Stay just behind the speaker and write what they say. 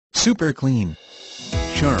Super clean.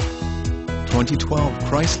 Sharp. 2012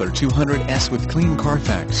 Chrysler 200S with clean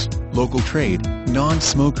CARFAX, local trade,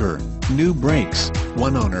 non-smoker, new brakes,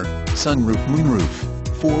 one owner, sunroof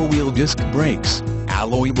moonroof, 4-wheel disc brakes,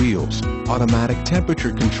 alloy wheels, automatic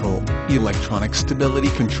temperature control, electronic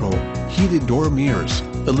stability control, heated door mirrors,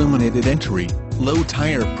 illuminated entry, low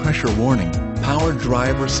tire pressure warning, power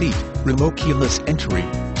driver seat, remote keyless entry,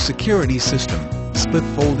 security system, split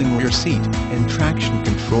folding rear seat, and traction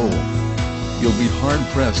control. You'll be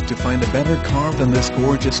hard-pressed to find a better car than this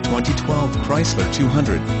gorgeous 2012 Chrysler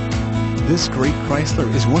 200. This great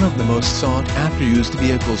Chrysler is one of the most sought-after used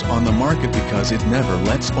vehicles on the market because it never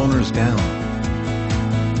lets owners down.